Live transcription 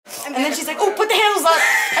And then she's like, oh, put the handles up.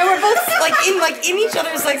 And we're both in each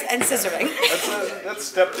other's legs and scissoring. That's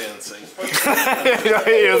step dancing.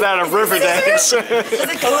 You're that a river dance. Does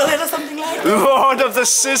it go a little something like that? Lord of the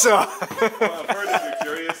Scissor. Well, I've heard if you're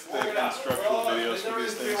curious, they have instructional videos for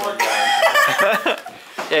these things online.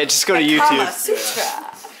 Yeah, just go to YouTube. Kama Sutra.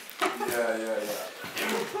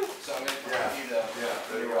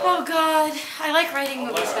 Oh God, I like writing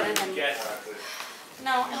movies better than.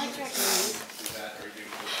 No, I like directing movies.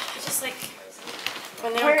 It's just like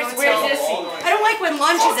when they Where's this scene? I don't like when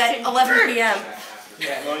lunch is at 11 p.m.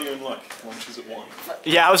 No, you're in luck. Lunch is at 1.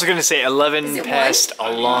 Yeah, I was gonna say 11 Is it passed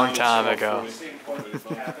a long time ago.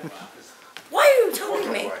 Why are you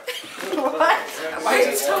towing me? What? Why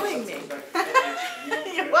are you towing me?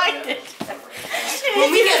 You liked it.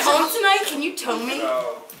 When we get home tonight, can you tow me?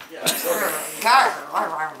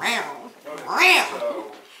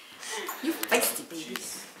 You feisty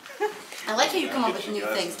babies. I like how you come up with new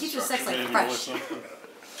things. Keep your sex life fresh.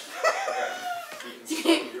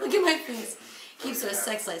 Look at my face. Keeps her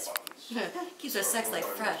sex life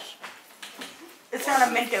fresh. It's not a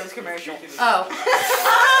Mentos commercial. Oh.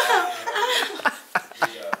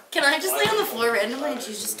 Can I just lay on the floor randomly and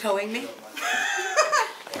she's just towing me?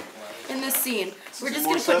 In this scene. We're just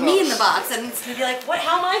gonna put me in the box and it's gonna be like, what?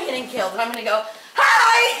 How am I getting killed? And I'm gonna go,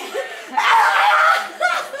 hi!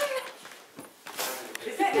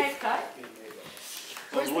 Is that nice cut?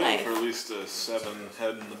 I was waiting for at least a 7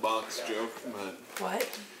 head in the box joke, but...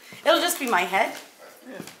 What? It'll just be my head.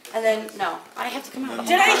 And then, no, I have to come out.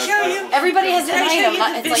 Did I show you? Everybody has an Did I show item. you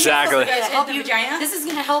Not, the it's like, Exactly. This is gonna help you. Vagina? This is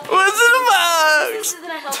gonna help you. What's in the box? This is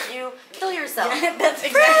gonna help you kill yourself. That's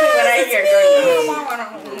exactly what I hear.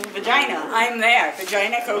 Vagina. I'm there.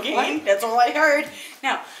 Vagina, cocaine. What? That's all I heard.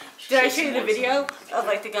 Now, did I show you the video of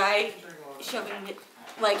like the guy shoving it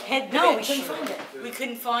like head? No, we bitch? couldn't find it. We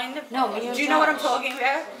couldn't find it. No, me and Do you know what I'm Josh. talking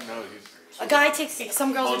about? No, he's... A guy takes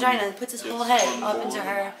some girl's vagina and puts his whole head up into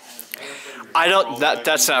her. I don't.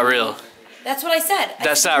 That's not real. That's what I said.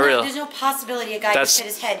 That's I said, not real. There's no possibility a guy could fit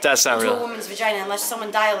his head That's not into real. a woman's vagina unless someone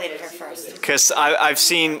dilated her first. Because I've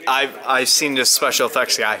seen this special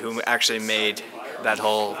effects guy who actually made that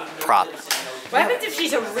whole prop. What happens if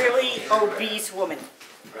she's a really obese woman?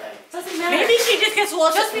 Doesn't matter. Maybe she just gets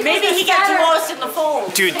lost. because Maybe he they're gets fatter. lost in the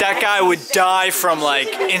fold. Dude, that guy would die from like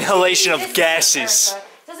inhalation of gases.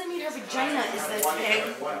 Doesn't mean her vagina is this big.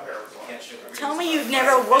 Tell me you've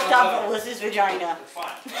never looked up Alyssa's vagina.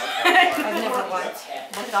 I've never what?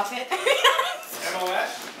 Looked up it.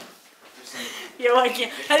 You're like,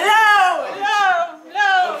 hello, hello,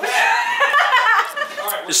 hello.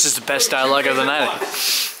 This is the best dialogue of the night.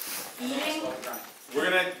 Eating. We're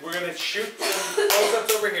gonna shoot some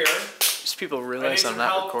close-ups over here. These people I need realize some I'm not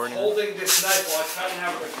help recording. holding this knife while I cut and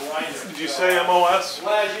have a grinder. Did you say MOS?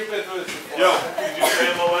 Glad you've been through this before. Yo, did you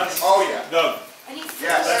say MOS? Oh, yeah. Doug. I need food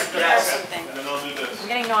Yes, or yes. something. And then I'll do this. I'm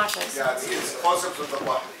getting nauseous. Yeah, it's close-ups with the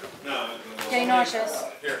butt. No, Getting nauseous.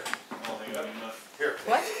 Here, I don't think I have enough. here.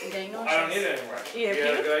 What? I'm getting nauseous. I don't need it anymore. Yeah, You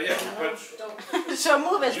got a good idea. Put So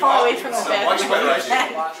move as far away from the bed. Much better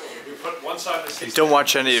idea. you put one side of the seat. Don't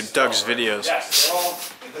watch any of Doug's videos. Yes,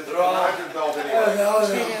 they're all. $100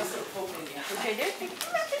 video.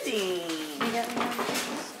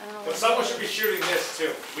 But someone should be shooting this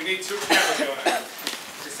too. We need 2 cameras going at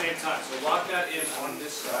the same time. So lock that in on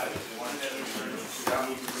this side. One the other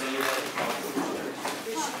side.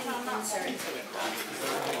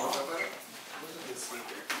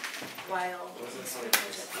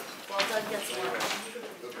 While Doug gets lunch.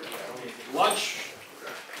 Lunch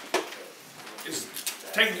is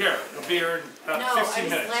taken care of. It'll be here in about No, 15 I was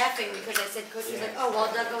minutes. laughing because I said Coach was like, oh,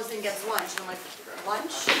 well, Doug goes and gets lunch. And I'm like,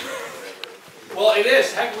 lunch? Well, it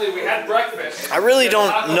is. Technically, we had breakfast. I really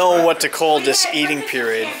don't know what to call this eating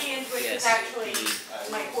period. It's actually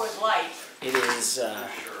my Coors Light. It is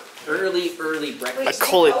early I breakfast.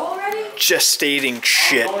 call it Already? gestating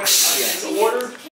shit. Yes. Order.